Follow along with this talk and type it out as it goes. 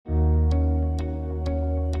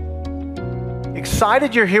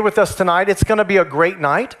Excited you're here with us tonight. It's going to be a great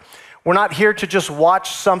night. We're not here to just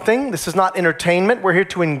watch something. This is not entertainment. We're here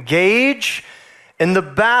to engage in the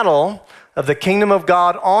battle of the kingdom of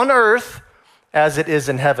God on earth as it is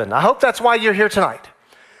in heaven. I hope that's why you're here tonight.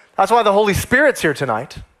 That's why the Holy Spirit's here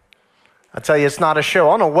tonight. I tell you, it's not a show.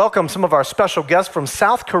 I want to welcome some of our special guests from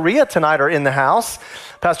South Korea tonight are in the house.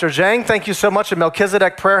 Pastor Zhang, thank you so much. The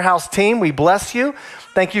Melchizedek Prayer House team, we bless you.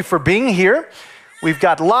 Thank you for being here. We've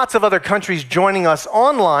got lots of other countries joining us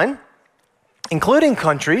online, including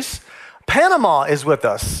countries. Panama is with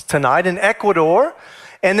us tonight, and Ecuador.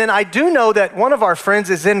 And then I do know that one of our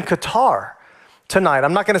friends is in Qatar tonight.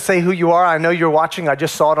 I'm not going to say who you are. I know you're watching. I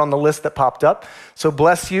just saw it on the list that popped up. So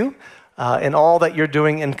bless you in all that you're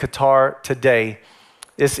doing in Qatar today.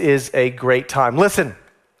 This is a great time. Listen,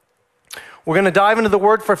 we're going to dive into the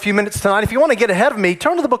Word for a few minutes tonight. If you want to get ahead of me,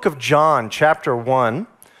 turn to the book of John, chapter 1.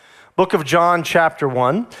 Book of John, chapter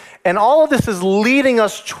 1. And all of this is leading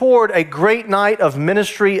us toward a great night of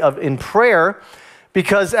ministry in prayer,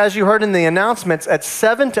 because as you heard in the announcements, at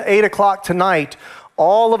 7 to 8 o'clock tonight,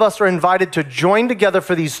 all of us are invited to join together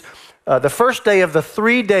for these the first day of the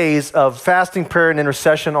 3 days of fasting, prayer, and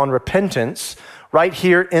intercession on repentance right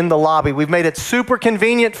here in the lobby. We've made it super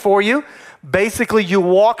convenient for you. Basically, you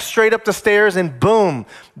walk straight up the stairs and boom,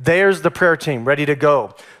 there's the prayer team ready to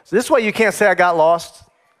go. So this way you can't say I got lost.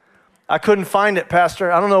 I couldn't find it,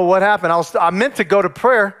 Pastor. I don't know what happened. I meant to go to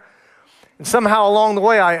prayer, and somehow along the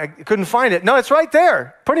way, I couldn't find it. No, it's right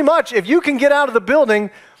there. Pretty much, if you can get out of the building,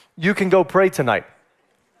 you can go pray tonight.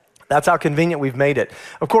 That's how convenient we've made it.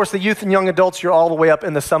 Of course, the youth and young adults, you're all the way up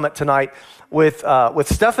in the summit tonight with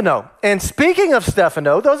Stefano. And speaking of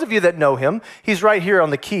Stefano, those of you that know him, he's right here on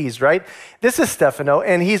the keys, right? This is Stefano,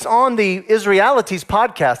 and he's on the Israelites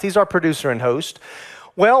podcast. He's our producer and host.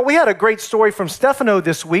 Well, we had a great story from Stefano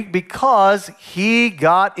this week because he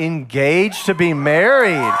got engaged to be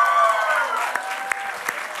married.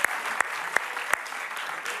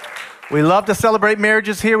 We love to celebrate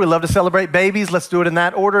marriages here. We love to celebrate babies. Let's do it in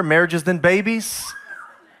that order, marriages then babies.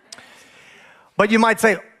 But you might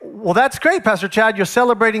say, well, that's great, Pastor Chad. You're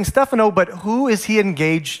celebrating Stefano, but who is he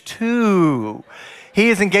engaged to? He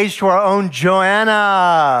is engaged to our own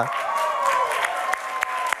Joanna.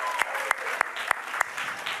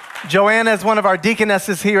 Joanna is one of our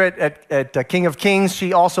deaconesses here at King of Kings.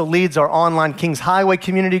 She also leads our online Kings Highway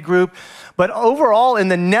community group. But overall, in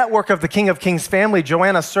the network of the King of Kings family,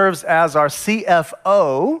 Joanna serves as our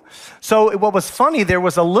CFO. So what was funny, there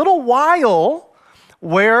was a little while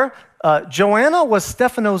where Joanna was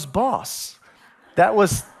Stefano's boss. That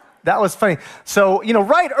was funny. So,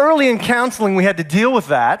 right early in counseling, we had to deal with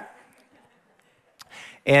that.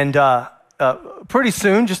 And pretty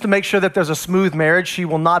soon, just to make sure that there's a smooth marriage, she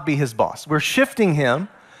will not be his boss. We're shifting him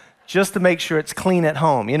just to make sure it's clean at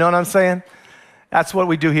home. You know what I'm saying? That's what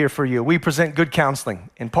we do here for you. We present good counseling.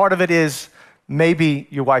 And part of it is maybe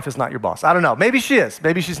your wife is not your boss. I don't know. Maybe she is.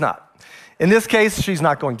 Maybe she's not. In this case, she's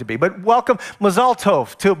not going to be. But welcome, Mazal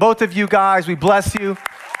Tov, to both of you guys. We bless you.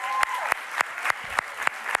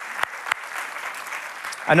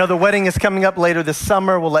 I know the wedding is coming up later this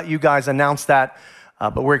summer. We'll let you guys announce that.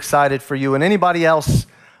 But we're excited for you and anybody else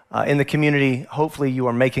in the community. Hopefully you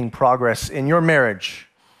are making progress in your marriage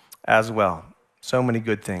as well. So many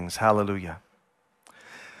good things. Hallelujah.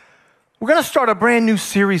 We're going to start a brand new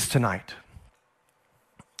series tonight.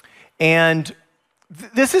 And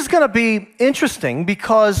this is going to be interesting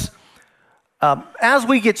because as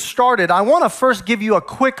we get started, I want to first give you a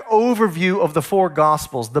quick overview of the four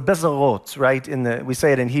Gospels, the Bezalot, right? We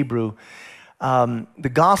say it in Hebrew,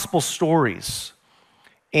 the Gospel stories.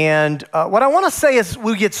 And what I want to say as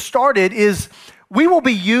we get started is we will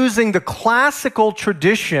be using the classical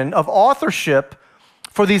tradition of authorship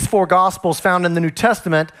for these four Gospels found in the New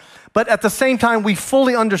Testament, but at the same time, we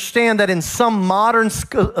fully understand that in some modern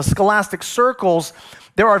scholastic circles,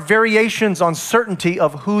 there are variations on certainty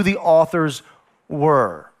of who the authors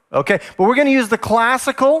were, okay? But we're going to use the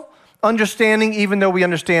classical understanding, even though we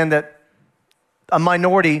understand that a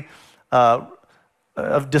minority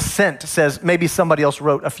of dissent says maybe somebody else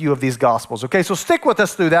wrote a few of these Gospels, okay? So stick with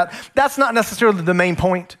us through that. That's not necessarily the main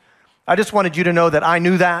point. I just wanted you to know that I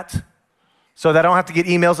knew that so that I don't have to get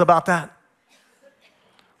emails about that.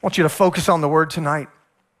 I want you to focus on the Word tonight.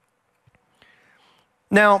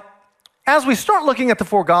 Now, as we start looking at the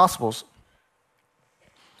four Gospels,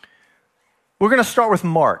 we're going to start with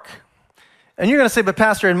Mark. And you're going to say, but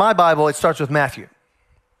Pastor, in my Bible, it starts with Matthew.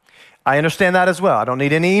 I understand that as well. I don't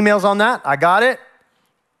need any emails on that. I got it.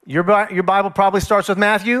 Your Bible probably starts with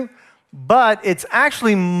Matthew, but it's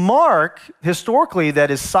actually Mark, historically, that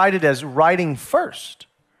is cited as writing first.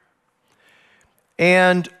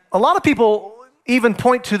 And a lot of people even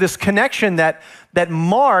point to this connection that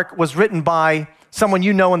Mark was written by someone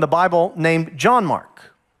you know in the Bible named John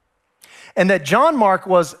Mark. And that John Mark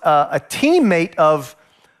was a teammate of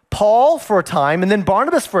Paul for a time, and then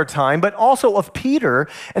Barnabas for a time, but also of Peter,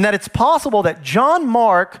 and that it's possible that John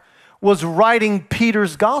Mark was writing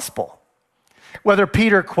Peter's gospel. Whether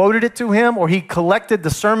Peter quoted it to him or he collected the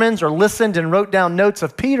sermons or listened and wrote down notes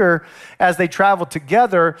of Peter as they traveled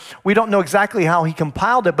together, we don't know exactly how he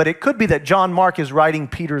compiled it, but it could be that John Mark is writing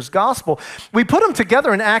Peter's gospel. We put them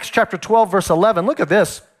together in Acts chapter 12, verse 11. Look at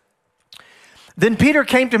this. Then Peter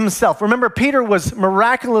came to himself. Remember, Peter was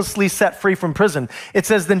miraculously set free from prison. It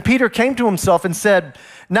says, then Peter came to himself and said,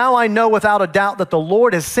 now I know without a doubt that the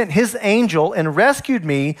Lord has sent his angel and rescued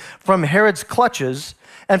me from Herod's clutches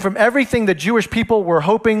and from everything the Jewish people were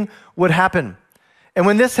hoping would happen. And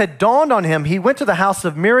when this had dawned on him, he went to the house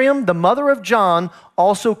of Miriam, the mother of John,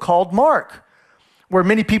 also called Mark, where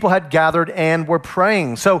many people had gathered and were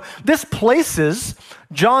praying. So this places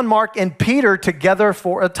John Mark and Peter together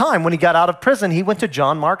for a time. When he got out of prison, he went to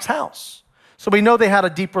John Mark's house. So we know they had a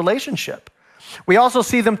deep relationship. We also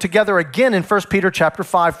see them together again in 1 Peter chapter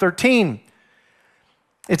 5:13.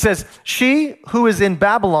 It says, she who is in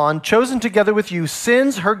Babylon, chosen together with you,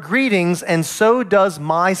 sends her greetings, and so does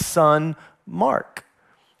my son Mark.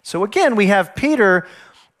 So again, we have Peter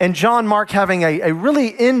and John Mark having a really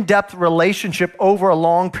in-depth relationship over a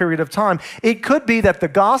long period of time. It could be that the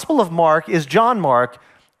Gospel of Mark is John Mark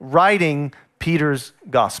writing Peter's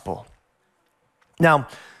gospel. Now,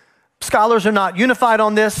 scholars are not unified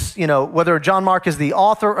on this, whether John Mark is the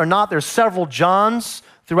author or not. There's several Johns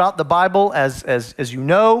throughout the Bible, as you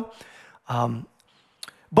know.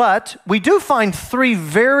 But we do find three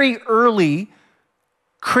very early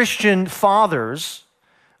Christian fathers,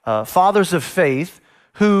 fathers of faith,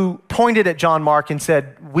 who pointed at John Mark and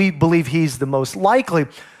said, we believe he's the most likely.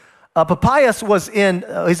 Papias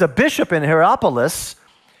he's a bishop in Hierapolis,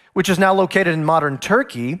 which is now located in modern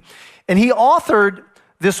Turkey, and he authored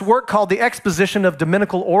this work called the Exposition of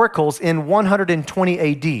Dominical Oracles in 120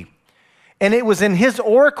 AD. And it was in his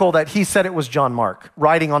oracle that he said it was John Mark,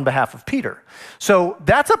 writing on behalf of Peter. So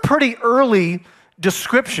that's a pretty early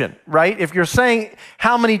description, right? If you're saying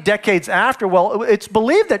how many decades after, well, it's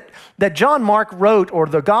believed that John Mark wrote, or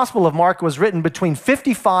the Gospel of Mark was written between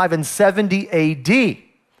 55 and 70 AD.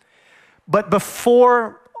 But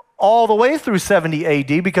before all the way through 70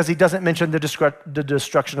 AD, because he doesn't mention the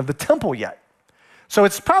destruction of the temple yet. So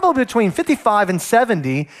it's probably between 55 and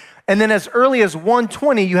 70, and then as early as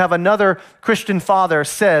 120, you have another Christian father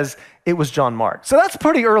says it was John Mark. So that's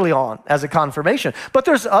pretty early on as a confirmation. But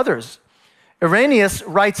there's others. Irenaeus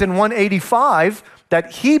writes in 185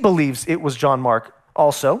 that he believes it was John Mark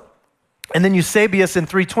also. And then Eusebius in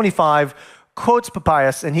 325 quotes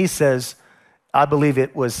Papias, and he says, I believe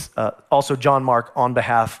it was also John Mark on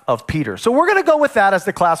behalf of Peter. So we're going to go with that as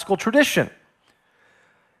the classical tradition.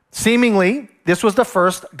 Seemingly, this was the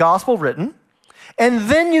first gospel written. And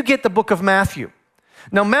then you get the book of Matthew.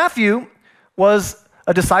 Now, Matthew was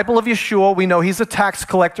a disciple of Yeshua. We know he's a tax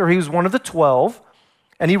collector. He was one of the 12.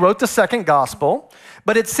 And he wrote the second gospel.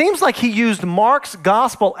 But it seems like he used Mark's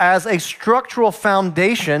gospel as a structural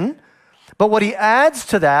foundation. But what he adds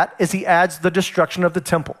to that is he adds the destruction of the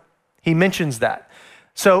temple. He mentions that.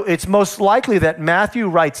 So it's most likely that Matthew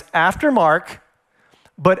writes after Mark,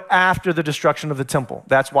 but after the destruction of the temple.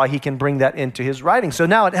 That's why he can bring that into his writing. So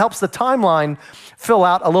now it helps the timeline fill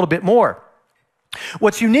out a little bit more.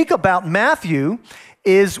 What's unique about Matthew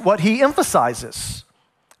is what he emphasizes.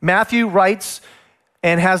 Matthew writes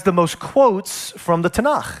and has the most quotes from the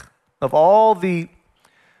Tanakh. Of all the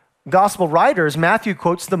gospel writers, Matthew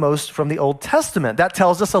quotes the most from the Old Testament. That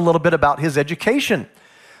tells us a little bit about his education.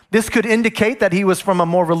 This could indicate that he was from a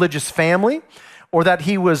more religious family, or that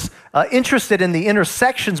he was interested in the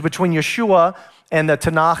intersections between Yeshua and the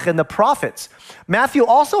Tanakh and the prophets. Matthew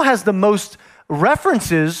also has the most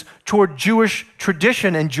references toward Jewish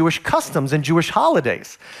tradition and Jewish customs and Jewish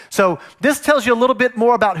holidays. So this tells you a little bit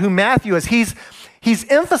more about who Matthew is. He's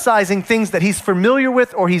emphasizing things that he's familiar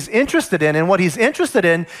with or he's interested in, and what he's interested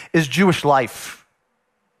in is Jewish life.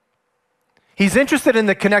 He's interested in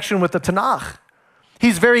the connection with the Tanakh.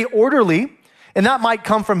 He's very orderly. And that might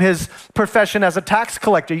come from his profession as a tax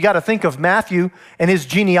collector. You got to think of Matthew and his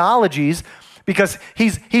genealogies, because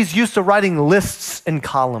he's used to writing lists and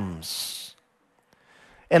columns.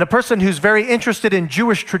 And a person who's very interested in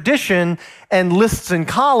Jewish tradition and lists and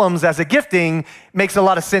columns as a gifting makes a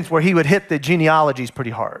lot of sense where he would hit the genealogies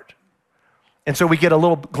pretty hard. And so we get a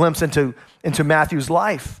little glimpse into Matthew's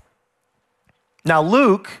life. Now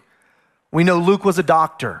Luke, we know Luke was a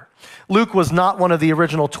doctor. Luke was not one of the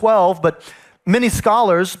original 12, but Many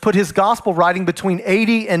scholars put his gospel writing between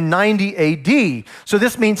 80 and 90 AD. So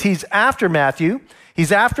this means he's after Matthew,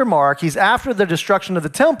 he's after Mark, he's after the destruction of the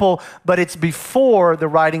temple, but it's before the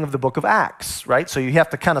writing of the book of Acts, right? So you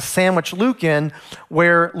have to kind of sandwich Luke in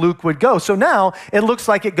where Luke would go. So now it looks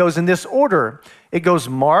like it goes in this order. It goes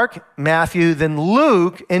Mark, Matthew, then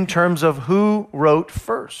Luke in terms of who wrote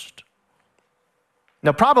first.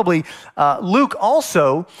 Now, probably Luke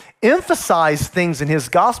also emphasized things in his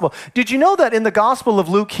gospel. Did you know that in the gospel of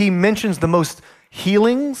Luke, he mentions the most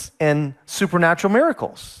healings and supernatural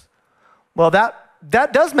miracles? Well,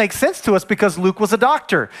 that does make sense to us because Luke was a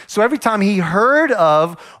doctor. So every time he heard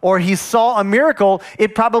of or he saw a miracle,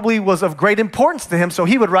 it probably was of great importance to him, so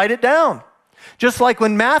he would write it down. Just like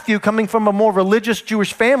when Matthew, coming from a more religious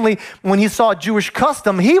Jewish family, when he saw a Jewish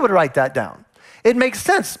custom, he would write that down. It makes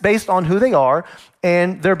sense based on who they are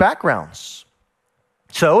and their backgrounds.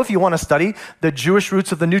 So if you want to study the Jewish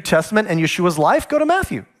roots of the New Testament and Yeshua's life, go to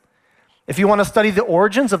Matthew. If you want to study the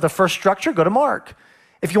origins of the first structure, go to Mark.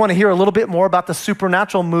 If you want to hear a little bit more about the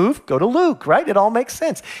supernatural move, go to Luke, right? It all makes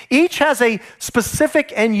sense. Each has a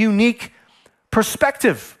specific and unique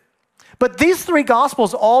perspective. But these three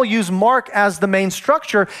gospels all use Mark as the main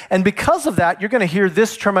structure, and because of that, you're going to hear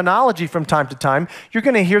this terminology from time to time. You're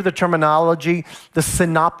going to hear the terminology, the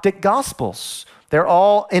synoptic gospels. They're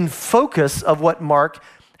all in focus of what Mark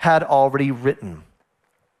had already written.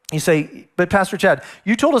 You say, but Pastor Chad,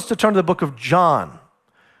 you told us to turn to the book of John.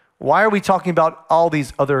 Why are we talking about all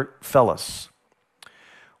these other fellas?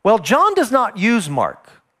 Well, John does not use Mark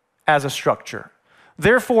as a structure.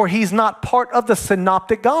 Therefore, he's not part of the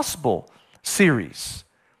synoptic gospel series.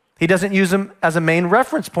 He doesn't use him as a main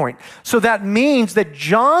reference point. So that means that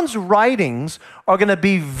John's writings are going to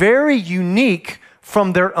be very unique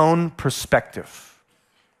from their own perspective.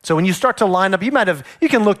 So when you start to line up, you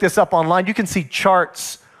can look this up online. You can see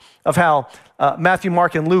charts of how Matthew,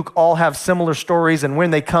 Mark, and Luke all have similar stories and when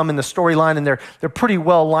they come in the storyline, and they're pretty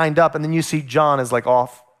well lined up. And then you see John is like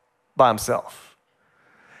off by himself.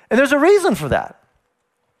 And there's a reason for that.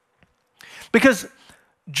 Because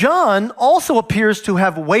John also appears to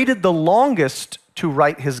have waited the longest to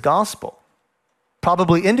write his gospel,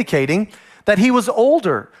 probably indicating that he was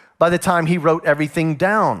older by the time he wrote everything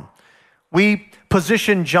down. We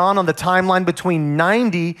position John on the timeline between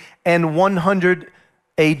 90 and 100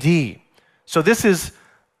 AD. So this is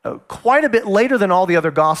quite a bit later than all the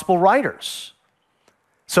other gospel writers.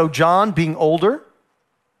 So John, being older,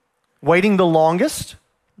 waiting the longest,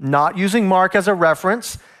 not using Mark as a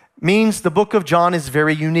reference, means the book of John is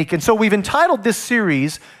very unique. And so we've entitled this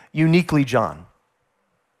series, Uniquely John.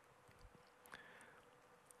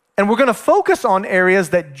 And we're going to focus on areas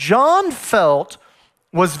that John felt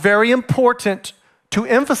was very important to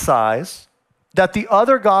emphasize that the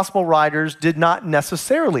other gospel writers did not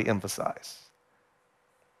necessarily emphasize.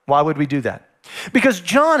 Why would we do that? Because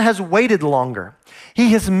John has waited longer.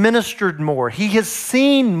 He has ministered more. He has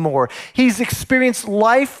seen more. He's experienced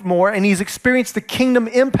life more, and he's experienced the kingdom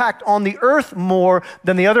impact on the earth more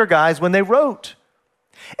than the other guys when they wrote.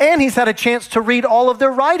 And he's had a chance to read all of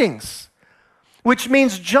their writings, which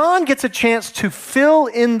means John gets a chance to fill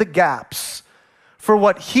in the gaps for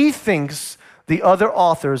what he thinks the other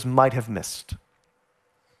authors might have missed.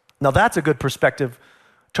 Now, that's a good perspective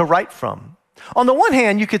to write from. On the one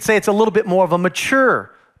hand, you could say it's a little bit more of a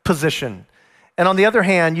mature position. And on the other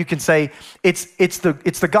hand, you can say it's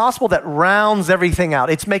the gospel that rounds everything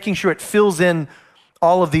out. It's making sure it fills in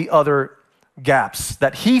all of the other gaps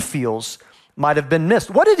that he feels might have been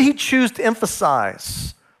missed. What did he choose to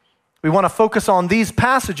emphasize? We want to focus on these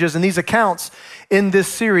passages and these accounts in this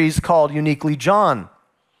series called Uniquely John.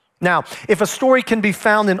 Now, if a story can be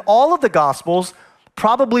found in all of the gospels,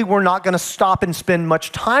 probably we're not going to stop and spend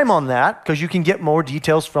much time on that because you can get more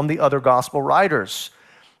details from the other gospel writers.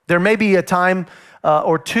 There may be a time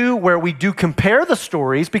or two where we do compare the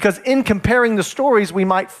stories, because in comparing the stories, we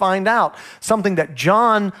might find out something that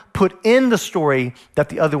John put in the story that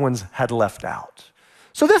the other ones had left out.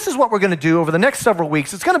 So this is what we're going to do over the next several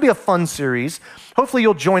weeks. It's going to be a fun series. Hopefully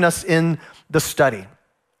you'll join us in the study.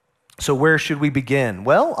 So where should we begin?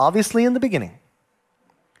 Well, obviously in the beginning.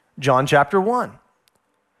 John chapter 1.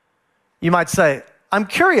 You might say, I'm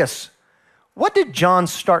curious, what did John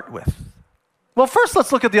start with? Well, first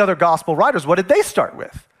let's look at the other gospel writers. What did they start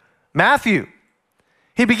with? Matthew.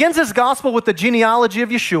 He begins his gospel with the genealogy of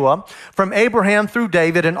Yeshua from Abraham through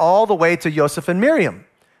David and all the way to Joseph and Miriam.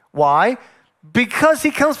 Why? Because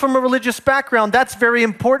he comes from a religious background. That's very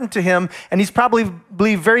important to him, and he's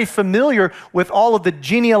probably very familiar with all of the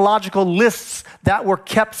genealogical lists that were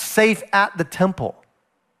kept safe at the temple.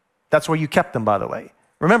 That's where you kept them, by the way,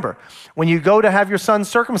 Remember, when you go to have your son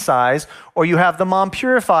circumcised or you have the mom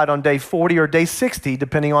purified on day 40 or day 60,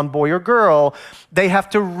 depending on boy or girl, they have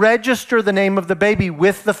to register the name of the baby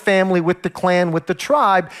with the family, with the clan, with the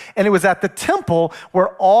tribe. And it was at the temple where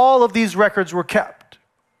all of these records were kept.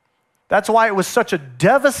 That's why it was such a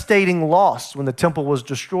devastating loss when the temple was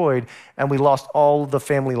destroyed and we lost all of the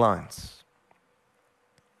family lines.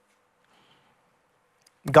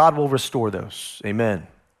 God will restore those. Amen.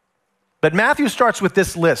 But Matthew starts with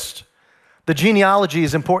this list. The genealogy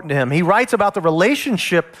is important to him. He writes about the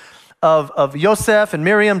relationship of Joseph and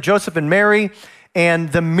Miriam, Joseph and Mary,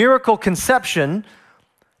 and the miracle conception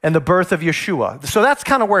and the birth of Yeshua. So that's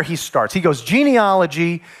kind of where he starts. He goes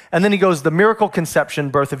genealogy, and then he goes the miracle conception,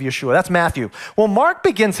 birth of Yeshua. That's Matthew. Well, Mark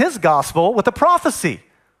begins his gospel with a prophecy.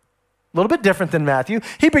 A little bit different than Matthew.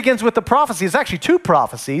 He begins with the prophecy. It's actually two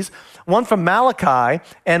prophecies, one from Malachi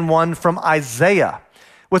and one from Isaiah.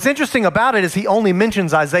 What's interesting about it is he only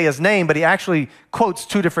mentions Isaiah's name, but he actually quotes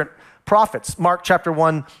two different prophets. Mark chapter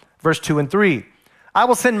 1, verse 2 and 3. I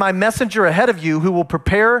will send my messenger ahead of you who will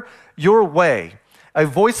prepare your way. A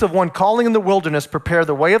voice of one calling in the wilderness, prepare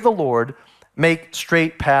the way of the Lord, make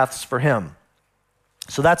straight paths for him.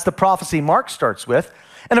 So that's the prophecy Mark starts with.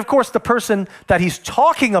 And of course, the person that he's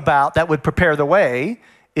talking about that would prepare the way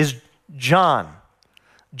is John.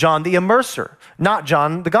 John the immerser, not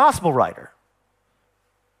John the gospel writer.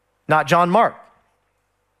 Not John Mark.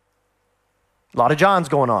 A lot of Johns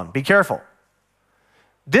going on. Be careful.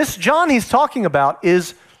 This John he's talking about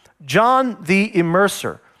is John the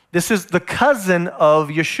immerser. This is the cousin of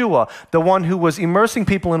Yeshua, the one who was immersing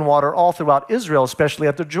people in water all throughout Israel, especially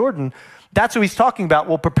at the Jordan. That's who he's talking about,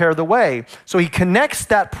 will prepare the way. So he connects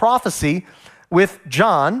that prophecy with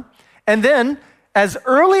John. And then as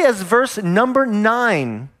early as verse number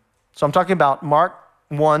 9, so I'm talking about Mark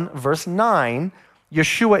 1, verse 9,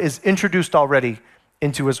 Yeshua is introduced already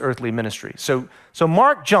into his earthly ministry. So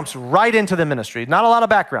Mark jumps right into the ministry. Not a lot of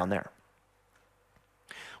background there.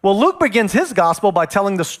 Well, Luke begins his gospel by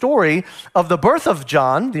telling the story of the birth of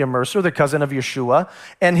John, the immerser, the cousin of Yeshua,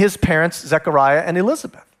 and his parents, Zechariah and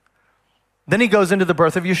Elizabeth. Then he goes into the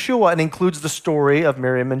birth of Yeshua and includes the story of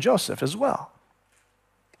Miriam and Joseph as well.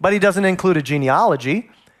 But he doesn't include a genealogy.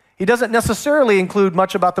 He doesn't necessarily include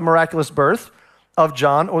much about the miraculous birth of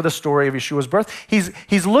John or the story of Yeshua's birth.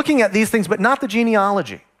 He's looking at these things, but not the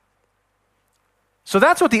genealogy. So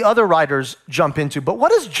that's what the other writers jump into. But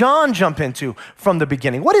what does John jump into from the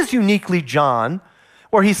beginning? What is uniquely John,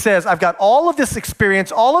 where he says, I've got all of this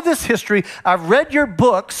experience, all of this history, I've read your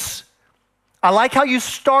books, I like how you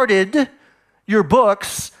started your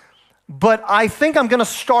books, but I think I'm going to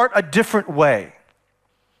start a different way.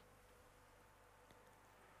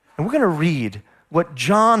 And we're going to read what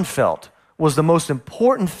John felt was the most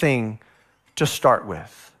important thing to start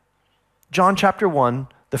with. John chapter 1,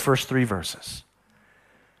 the first 3 verses.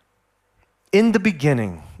 In the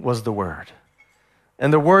beginning was the Word,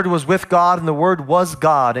 and the Word was with God, and the Word was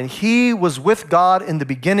God, and He was with God in the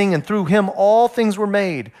beginning, and through Him all things were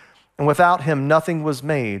made, and without Him nothing was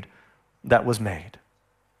made that was made.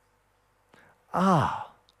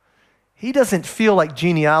 He doesn't feel like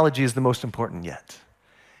genealogy is the most important yet.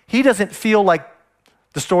 He doesn't feel like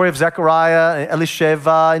the story of Zechariah, and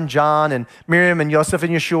Elisheva, and John, and Miriam, and Joseph,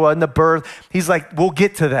 and Yeshua, and the birth. He's like, we'll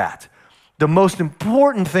get to that. The most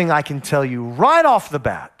important thing I can tell you right off the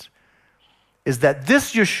bat is that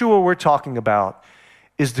this Yeshua we're talking about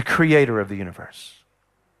is the creator of the universe.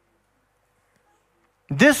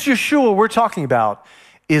 This Yeshua we're talking about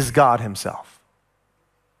is God himself.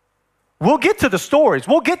 We'll get to the stories.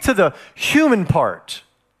 We'll get to the human part.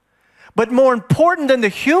 But more important than the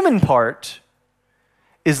human part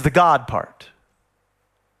is the God part.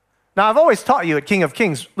 Now, I've always taught you at King of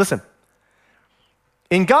Kings, listen,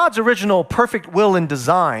 in God's original perfect will and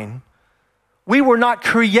design, we were not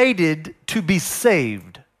created to be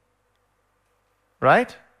saved,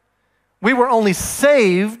 right? We were only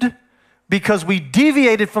saved because we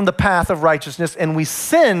deviated from the path of righteousness and we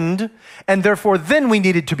sinned, and therefore then we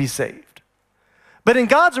needed to be saved. But in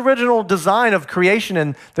God's original design of creation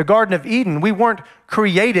in the Garden of Eden, we weren't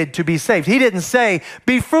created to be saved. He didn't say,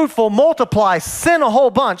 be fruitful, multiply, sin a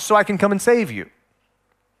whole bunch so I can come and save you.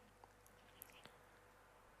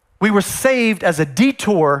 We were saved as a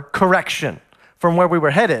detour correction from where we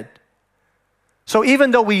were headed. So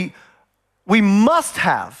even though we must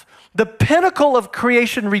have the pinnacle of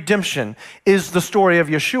creation redemption is the story of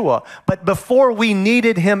Yeshua. But before we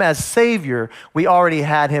needed him as Savior, we already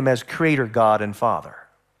had him as Creator, God, and Father.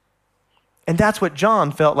 And that's what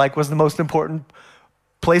John felt like was the most important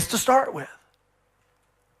place to start with.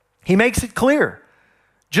 He makes it clear.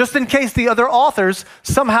 Just in case the other authors,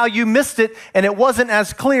 somehow you missed it and it wasn't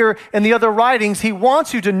as clear in the other writings, he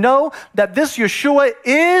wants you to know that this Yeshua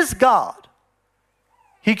is God.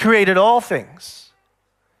 He created all things,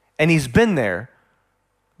 and he's been there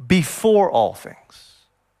before all things.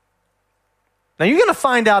 Now you're going to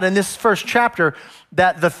find out in this first chapter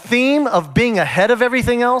that the theme of being ahead of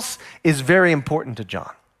everything else is very important to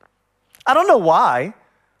John. I don't know why,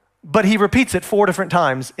 but he repeats it 4 different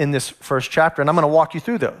times in this first chapter, and I'm going to walk you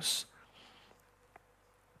through those.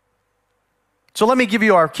 So let me give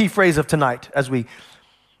you our key phrase of tonight as we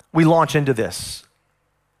launch into this.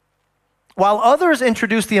 While others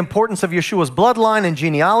introduce the importance of Yeshua's bloodline and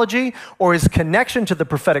genealogy or his connection to the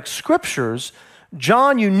prophetic scriptures,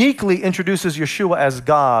 John uniquely introduces Yeshua as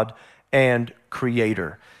God and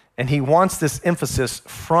creator. And he wants this emphasis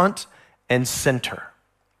front and center.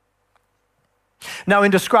 Now, in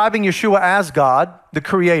describing Yeshua as God, the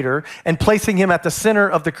creator, and placing him at the center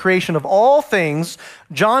of the creation of all things,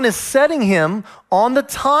 John is setting him on the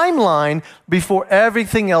timeline before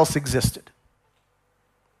everything else existed.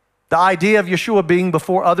 The idea of Yeshua being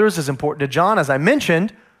before others is important to John, as I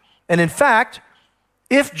mentioned. And in fact,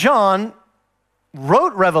 if John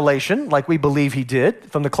wrote Revelation, like we believe he did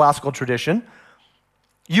from the classical tradition,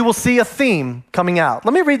 you will see a theme coming out.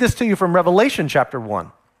 Let me read this to you from Revelation chapter 1,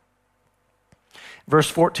 verse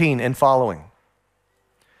 14 and following.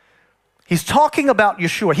 He's talking about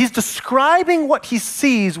Yeshua. He's describing what he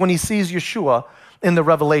sees when he sees Yeshua in the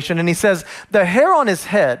Revelation. And he says, the hair on his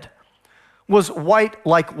head was white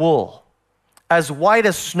like wool, as white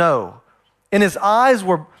as snow, and his eyes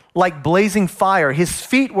were like blazing fire. His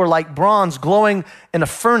feet were like bronze glowing in a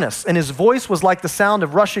furnace, and his voice was like the sound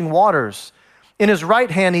of rushing waters. In his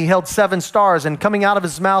right hand he held 7 stars, and coming out of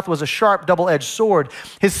his mouth was a sharp double-edged sword.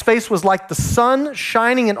 His face was like the sun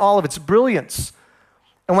shining in all of its brilliance.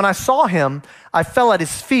 And when I saw him, I fell at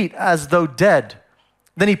his feet as though dead.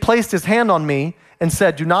 Then he placed his hand on me and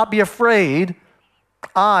said, do not be afraid.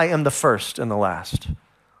 I am the first and the last.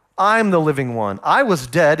 I am the living one. I was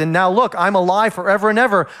dead, and now look, I'm alive forever and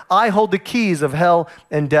ever. I hold the keys of hell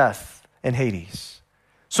and death and Hades.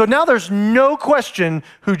 So now there's no question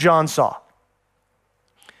who John saw.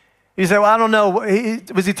 You say, well, I don't know.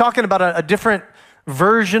 Was he talking about a different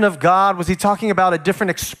version of God? Was he talking about a different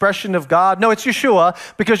expression of God? No, it's Yeshua,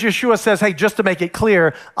 because Yeshua says, hey, just to make it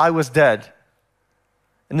clear, I was dead,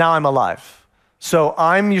 and now I'm alive. So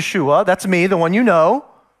I'm Yeshua, that's me, the one you know.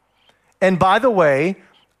 And by the way,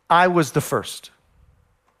 I was the first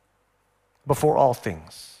before all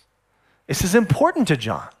things. This is important to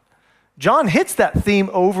John. John hits that theme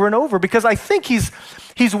over and over because I think he's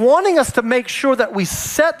wanting us to make sure that we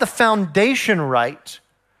set the foundation right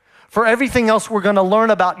for everything else we're going to learn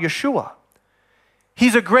about Yeshua.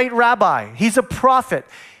 He's a great rabbi. He's a prophet.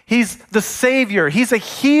 He's the Savior. He's a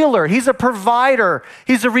healer. He's a provider.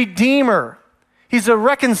 He's a redeemer. He's a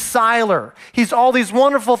reconciler. He's all these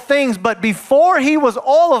wonderful things. But before he was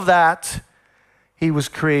all of that, he was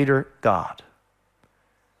Creator God.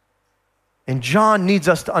 And John needs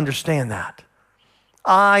us to understand that.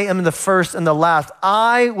 I am the first and the last.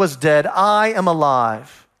 I was dead. I am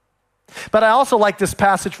alive. But I also like this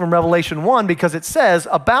passage from Revelation 1 because it says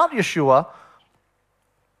about Yeshua,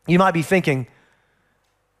 you might be thinking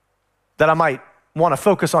that I might want to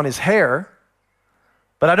focus on his hair,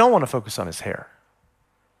 but I don't want to focus on his hair.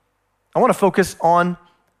 I want to focus on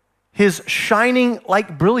his shining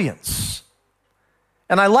like brilliance.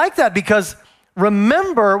 And I like that because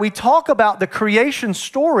remember, we talk about the creation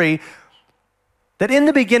story that in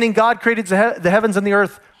the beginning, God created the heavens and the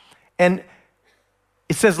earth. And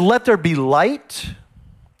it says, let there be light,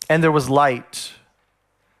 and there was light.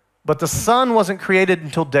 But the sun wasn't created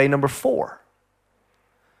until day number 4.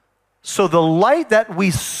 So the light that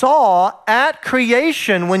we saw at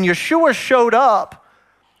creation when Yeshua showed up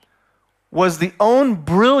was the own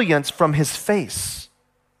brilliance from his face.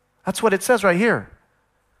 That's what it says right here.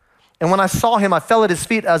 And when I saw him, I fell at his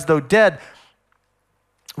feet as though dead.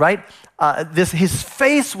 Right? His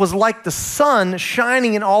face was like the sun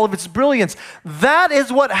shining in all of its brilliance. That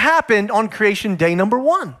is what happened on creation day number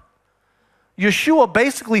 1. Yeshua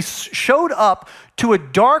basically showed up to a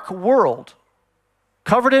dark world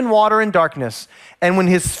covered in water and darkness. And when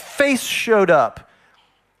his face showed up,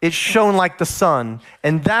 it shone like the sun.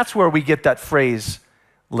 And that's where we get that phrase,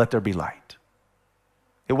 let there be light.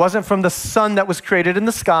 It wasn't from the sun that was created in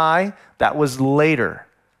the sky. That was later.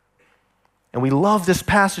 And we love this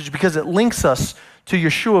passage because it links us to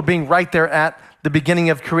Yeshua being right there at the beginning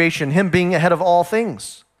of creation, him being ahead of all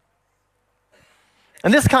things.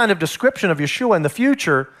 And this kind of description of Yeshua in the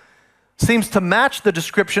future seems to match the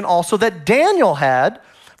description also that Daniel had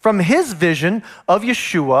from his vision of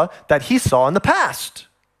Yeshua that he saw in the past.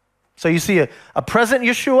 So you see a present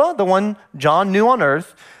Yeshua, the one John knew on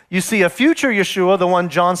earth. You see a future Yeshua, the one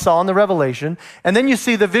John saw in the Revelation. And then you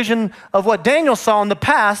see the vision of what Daniel saw in the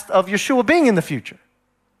past of Yeshua being in the future.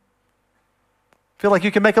 I feel like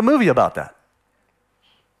you can make a movie about that.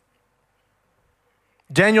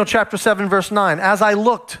 Daniel chapter 7, verse 9. As I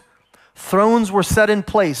looked, thrones were set in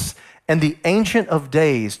place, and the Ancient of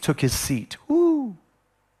Days took his seat. Woo!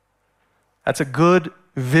 That's a good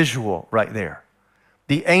visual right there.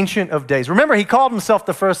 The Ancient of Days. Remember, he called himself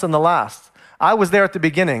the first and the last. I was there at the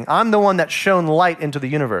beginning. I'm the one that shone light into the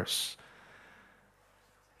universe.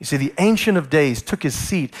 You see, the Ancient of Days took his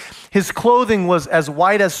seat. His clothing was as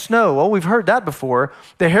white as snow. Well, we've heard that before.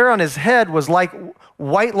 The hair on his head was like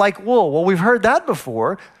white like wool. Well, we've heard that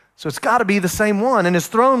before. So it's got to be the same one. And his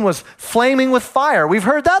throne was flaming with fire. We've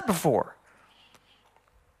heard that before.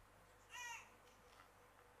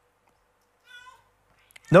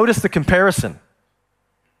 Notice the comparison.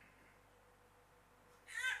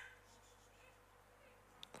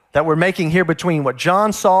 That we're making here between what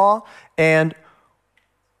John saw and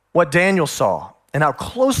what Daniel saw, and how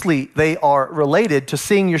closely they are related to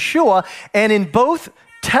seeing Yeshua. And in both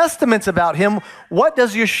testaments about him, what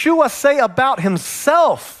does Yeshua say about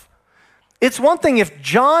himself? It's one thing if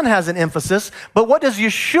John has an emphasis, but what does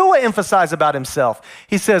Yeshua emphasize about himself?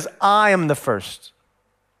 He says, I am the first.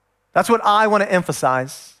 That's what I want to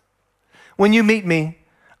emphasize. When you meet me,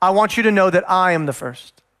 I want you to know that I am the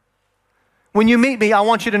first. When you meet me, I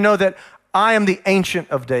want you to know that I am the Ancient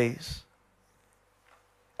of Days.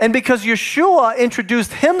 And because Yeshua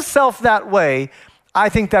introduced himself that way, I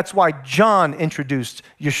think that's why John introduced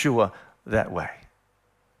Yeshua that way.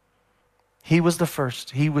 He was the first.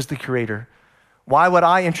 He was the creator. Why would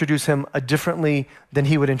I introduce him differently than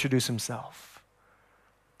he would introduce himself?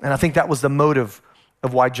 And I think that was the motive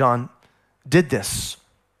of why John did this.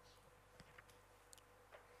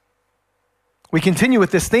 We continue with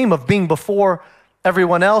this theme of being before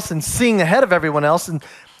everyone else and seeing ahead of everyone else. And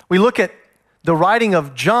we look at the writing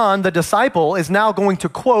of John, the disciple, is now going to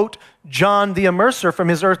quote John the Immerser from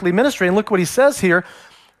his earthly ministry. And look what he says here,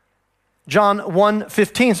 John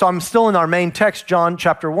 1:15. So I'm still in our main text, John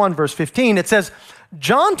chapter 1, verse 15. It says,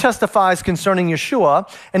 John testifies concerning Yeshua,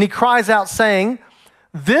 and he cries out saying,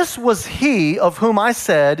 this was he of whom I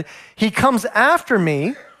said, he comes after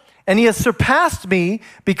me, and he has surpassed me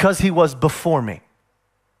because he was before me.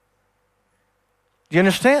 Do you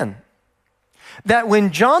understand? That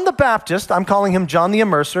when John the Baptist, I'm calling him John the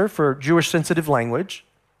Immerser for Jewish sensitive language.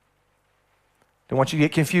 Don't want you to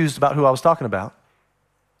get confused about who I was talking about.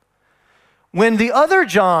 When the other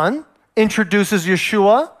John introduces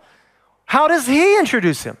Yeshua, how does he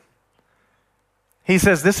introduce him? He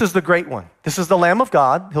says, this is the great one. This is the Lamb of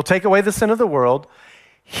God. He'll take away the sin of the world.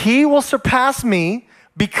 He will surpass me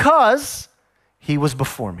because he was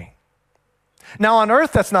before me. Now on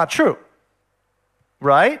earth, that's not true,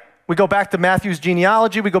 right? We go back to Matthew's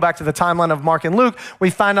genealogy. We go back to the timeline of Mark and Luke. We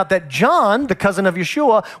find out that John, the cousin of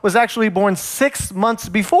Yeshua, was actually born 6 months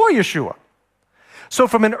before Yeshua. So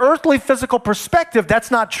from an earthly physical perspective,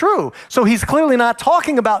 that's not true. So he's clearly not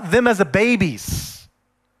talking about them as a babies.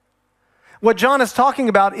 What John is talking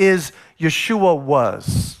about is Yeshua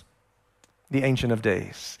was the Ancient of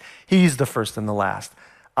Days. He's the first and the last.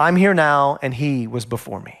 I'm here now, and he was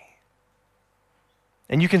before me.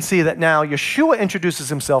 And you can see that now Yeshua introduces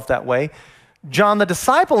himself that way. John the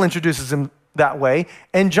disciple introduces him that way.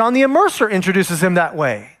 And John the Immerser introduces him that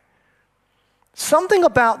way. Something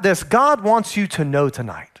about this God wants you to know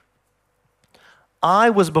tonight. I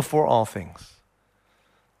was before all things.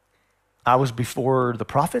 I was before the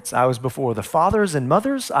prophets. I was before the fathers and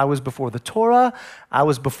mothers. I was before the Torah. I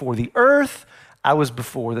was before the earth. I was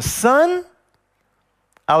before the sun.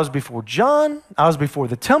 I was before John. I was before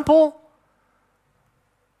the temple.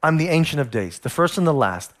 I'm the Ancient of Days, the first and the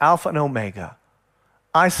last, Alpha and Omega.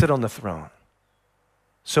 I sit on the throne.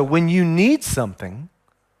 So when you need something,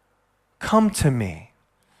 come to me,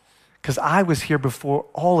 because I was here before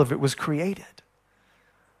all of it was created.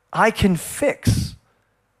 I can fix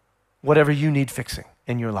whatever you need fixing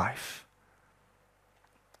in your life.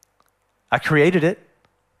 I created it.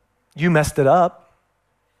 You messed it up,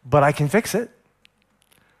 but I can fix it.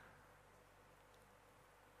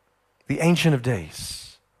 The Ancient of Days.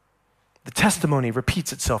 The testimony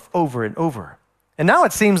repeats itself over and over. And now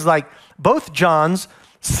it seems like both Johns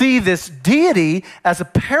see this deity as a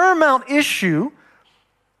paramount issue,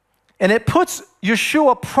 and it puts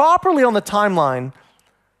Yeshua properly on the timeline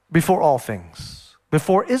before all things,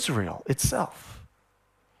 before Israel itself.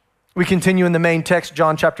 We continue in the main text,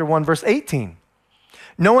 John chapter 1, verse 18.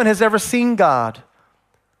 No one has ever seen God,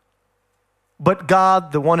 but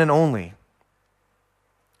God, the one and only,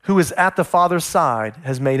 who is at the Father's side,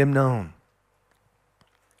 has made him known.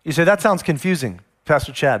 You say, that sounds confusing,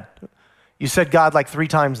 Pastor Chad. You said God like 3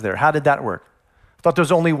 times there. How did that work? I thought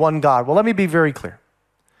there's only one God. Well, let me be very clear.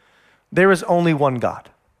 There is only one God.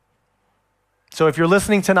 So if you're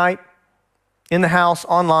listening tonight, in the house,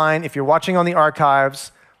 online, if you're watching on the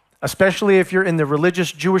archives, especially if you're in the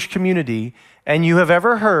religious Jewish community, and you have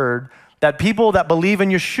ever heard that people that believe in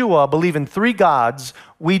Yeshua believe in 3 gods,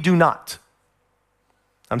 we do not.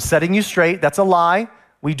 I'm setting you straight. That's a lie.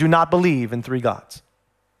 We do not believe in 3 gods.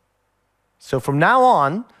 So from now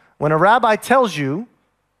on, when a rabbi tells you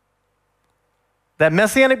that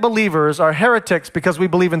Messianic believers are heretics because we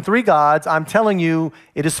believe in 3 gods, I'm telling you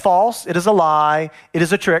it is false, it is a lie, it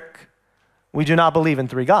is a trick. We do not believe in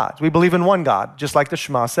 3 gods. We believe in one God, just like the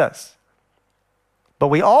Shema says. But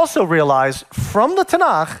we also realize from the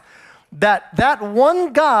Tanakh that that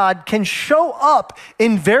one God can show up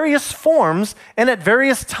in various forms and at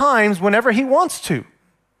various times whenever he wants to.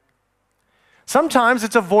 Sometimes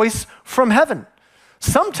it's a voice from heaven.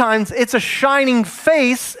 Sometimes it's a shining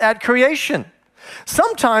face at creation.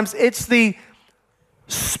 Sometimes it's the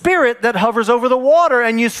Spirit that hovers over the water,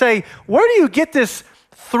 and you say, where do you get this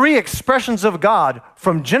 3 expressions of God?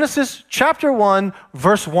 From Genesis chapter 1,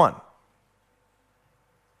 verse 1.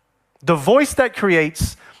 The voice that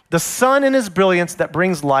creates, the sun in his brilliance that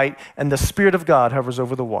brings light, and the Spirit of God hovers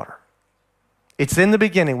over the water. It's in the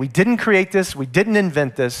beginning. We didn't create this. We didn't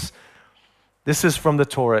invent this. This is from the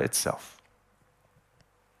Torah itself.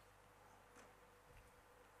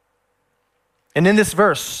 And in this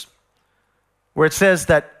verse, where it says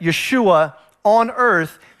that Yeshua on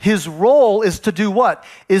earth, his role is to do what?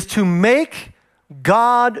 Is to make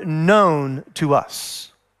God known to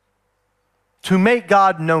us. To make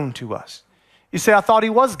God known to us. You say, I thought he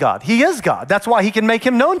was God. He is God. That's why he can make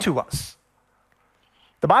him known to us.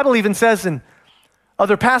 The Bible even says in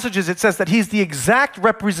other passages, it says that he's the exact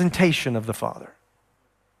representation of the Father.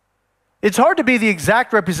 It's hard to be the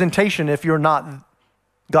exact representation if you're not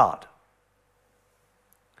God.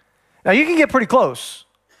 Now, you can get pretty close.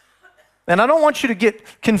 And I don't want you to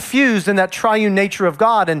get confused in that triune nature of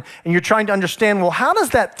God and you're trying to understand, well, how does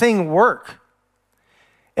that thing work?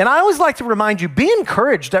 And I always like to remind you, be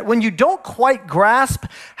encouraged that when you don't quite grasp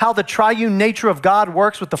how the triune nature of God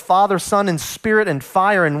works with the Father, Son, and Spirit, and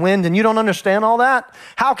fire and wind, and you don't understand all that,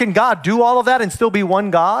 how can God do all of that and still be one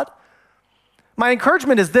God? My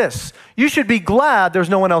encouragement is this: you should be glad there's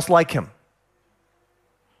no one else like him.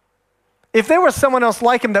 If there was someone else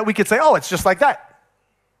like him that we could say, oh, it's just like that,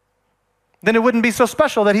 then it wouldn't be so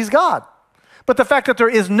special that he's God. But the fact that there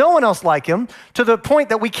is no one else like him, to the point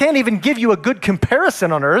that we can't even give you a good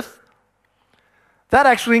comparison on earth, that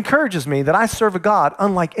actually encourages me that I serve a God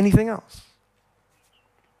unlike anything else.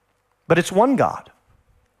 But it's one God,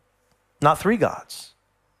 not 3 gods.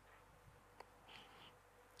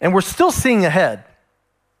 And we're still seeing ahead.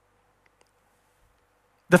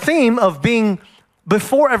 The theme of being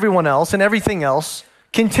before everyone else and everything else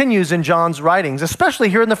continues in John's writings, especially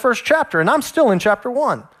here in the first chapter, and I'm still in chapter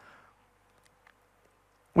 1.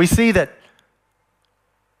 We see that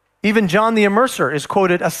even John the Immerser is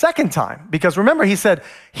quoted a second time, because remember, he said,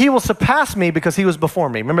 he will surpass me because he was before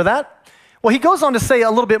me. Remember that? Well, he goes on to say a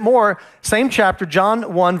little bit more, same chapter,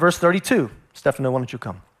 John 1, verse 32. Stefano, why don't you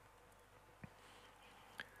come?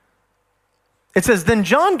 It says, then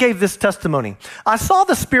John gave this testimony. I saw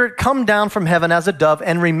the Spirit come down from heaven as a dove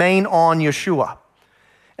and remain on Yeshua.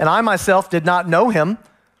 And I myself did not know him,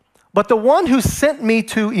 but the one who sent me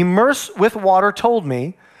to immerse with water told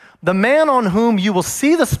me, the man on whom you will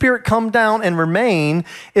see the Spirit come down and remain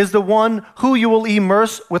is the one who you will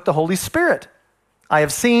immerse with the Holy Spirit. I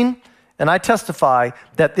have seen and I testify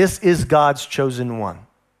that this is God's chosen one.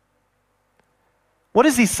 What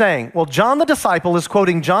is he saying? Well, John the disciple is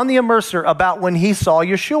quoting John the Immerser about when he saw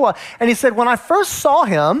Yeshua. And he said, when I first saw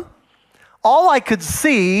him, all I could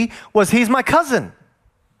see was he's my cousin.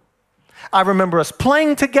 I remember us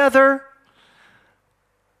playing together.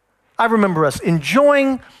 I remember us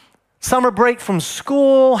enjoying summer break from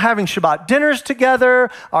school, having Shabbat dinners together,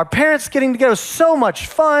 our parents getting together, so much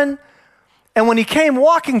fun. And when he came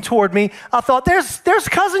walking toward me, I thought, there's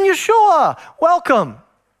cousin Yeshua, welcome.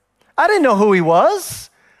 I didn't know who he was.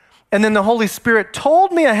 And then the Holy Spirit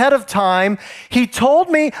told me ahead of time. He told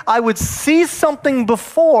me I would see something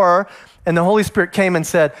before, and the Holy Spirit came and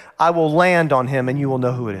said, I will land on him and you will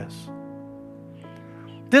know who it is.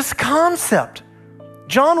 This concept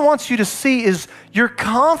John wants you to see is your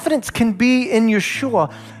confidence can be in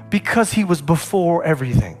Yeshua because he was before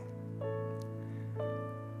everything.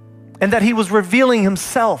 And that he was revealing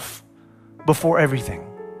himself before everything.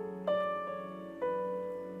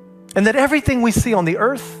 And that everything we see on the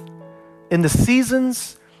earth, in the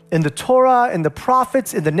seasons, in the Torah, in the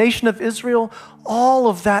prophets, in the nation of Israel, all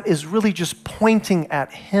of that is really just pointing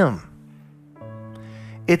at him.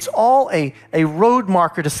 It's all a road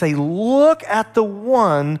marker to say, look at the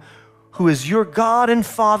one who is your God and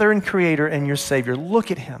Father and Creator and your Savior.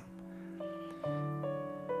 Look at him.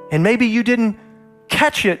 And maybe you didn't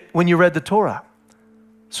catch it when you read the Torah,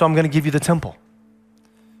 so I'm going to give you the temple.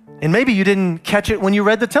 And maybe you didn't catch it when you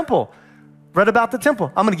read about the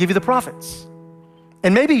temple. I'm going to give you the prophets.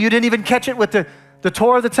 And maybe you didn't even catch it with the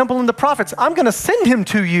Torah, the temple, and the prophets. I'm going to send him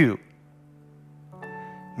to you.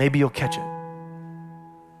 Maybe you'll catch it.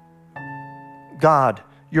 God,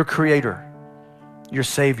 your Creator, your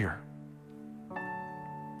Savior.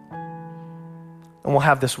 And we'll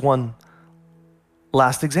have this one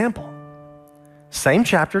last example. Same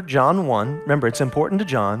chapter, John 1. Remember, it's important to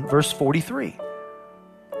John, verse 43.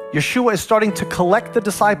 Yeshua is starting to collect the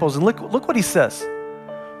disciples, and look what he says.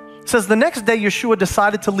 It says, the next day Yeshua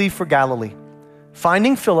decided to leave for Galilee.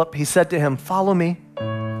 Finding Philip, he said to him, follow me.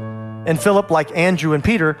 And Philip, like Andrew and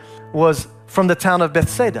Peter, was from the town of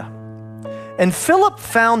Bethsaida. And Philip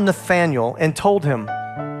found Nathanael and told him,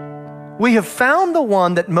 we have found the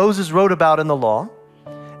one that Moses wrote about in the law,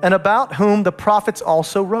 and about whom the prophets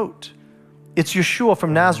also wrote. It's Yeshua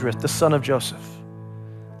from Nazareth, the son of Joseph.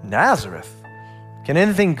 Nazareth? Can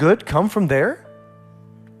anything good come from there?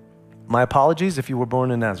 My apologies if you were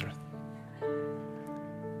born in Nazareth.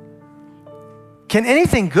 Can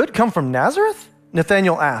anything good come from Nazareth?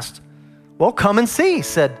 Nathanael asked. Well, come and see,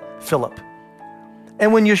 said Philip.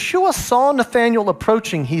 And when Yeshua saw Nathanael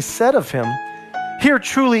approaching, he said of him, here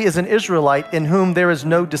truly is an Israelite in whom there is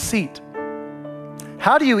no deceit.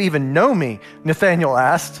 How do you even know me? Nathanael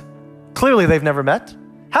asked. Clearly they've never met.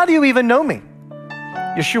 How do you even know me?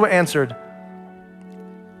 Yeshua answered,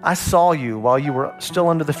 I saw you while you were still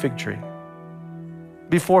under the fig tree.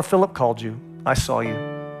 Before Philip called you, I saw you.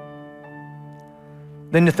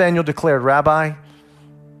 Then Nathanael declared, Rabbi,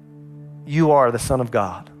 you are the Son of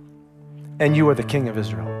God, and you are the King of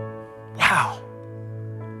Israel. Wow.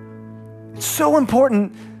 It's so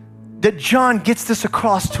important that John gets this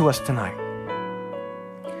across to us tonight.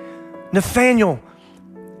 Nathanael,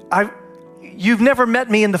 you've never met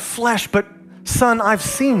me in the flesh, but son, I've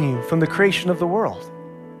seen you from the creation of the world.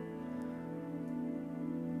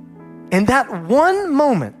 And that one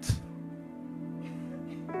moment,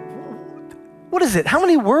 what is it? How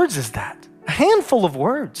many words is that? A handful of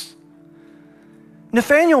words.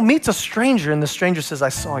 Nathanael meets a stranger, and the stranger says, I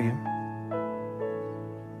saw you.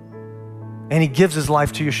 And he gives his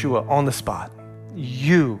life to Yeshua on the spot.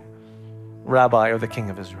 You, Rabbi, are the King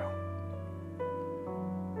of Israel.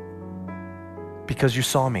 Because you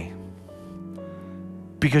saw me.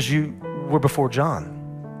 Because you were before John.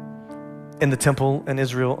 In the temple and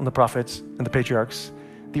Israel and the prophets and the patriarchs,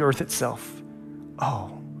 the earth itself.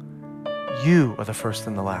 Oh, you are the first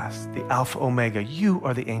and the last, the Alpha Omega. You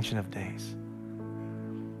are the Ancient of Days.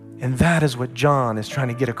 And that is what John is trying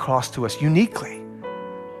to get across to us uniquely.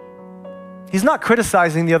 He's not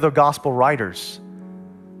criticizing the other gospel writers,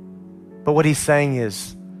 but what he's saying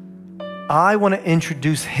is, I want to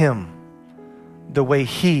introduce him the way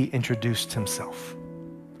he introduced himself,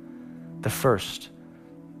 the first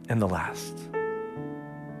and the last.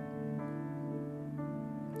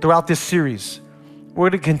 Throughout this series, we're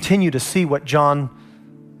going to continue to see what John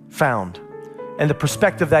found and the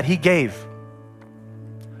perspective that he gave,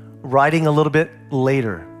 writing a little bit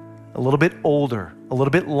later, a little bit older, a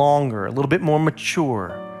little bit longer, a little bit more mature.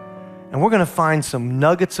 And we're going to find some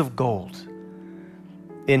nuggets of gold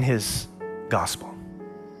in his gospel.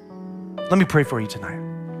 Let me pray for you tonight.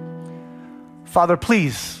 Father,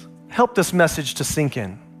 please help this message to sink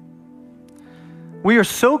in. We are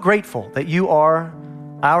so grateful that you are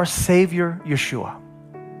our Savior, Yeshua,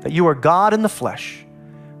 that you are God in the flesh,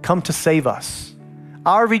 come to save us,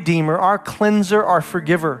 our Redeemer, our cleanser, our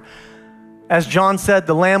forgiver. As John said,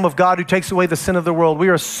 the Lamb of God who takes away the sin of the world. We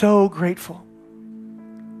are so grateful.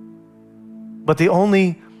 But the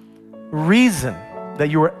only reason that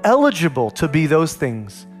you are eligible to be those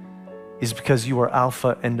things is because you are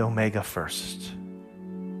Alpha and Omega first.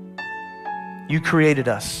 You created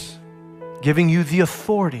us, giving you the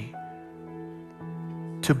authority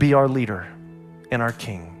to be our leader and our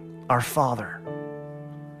King, our Father.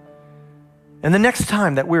 And the next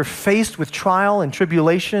time that we're faced with trial and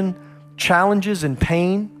tribulation, challenges and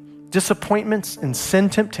pain, disappointments and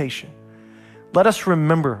sin temptation, let us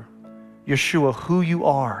remember, Yeshua, who you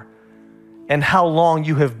are and how long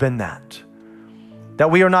you have been that.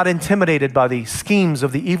 That we are not intimidated by the schemes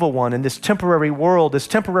of the evil one in this temporary world, this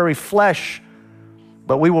temporary flesh,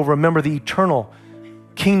 but we will remember the eternal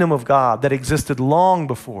kingdom of God that existed long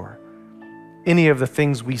before any of the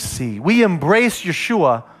things we see. We embrace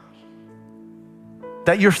Yeshua,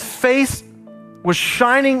 that your face was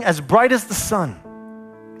shining as bright as the sun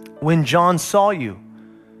when John saw you,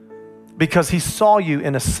 because he saw you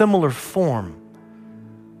in a similar form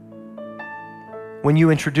when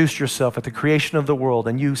you introduced yourself at the creation of the world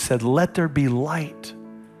and you said, "Let there be light."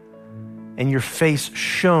 And your face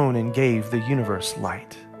shone and gave the universe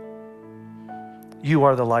light. You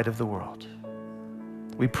are the light of the world.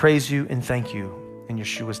 We praise you and thank you in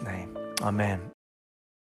Yeshua's name. Amen.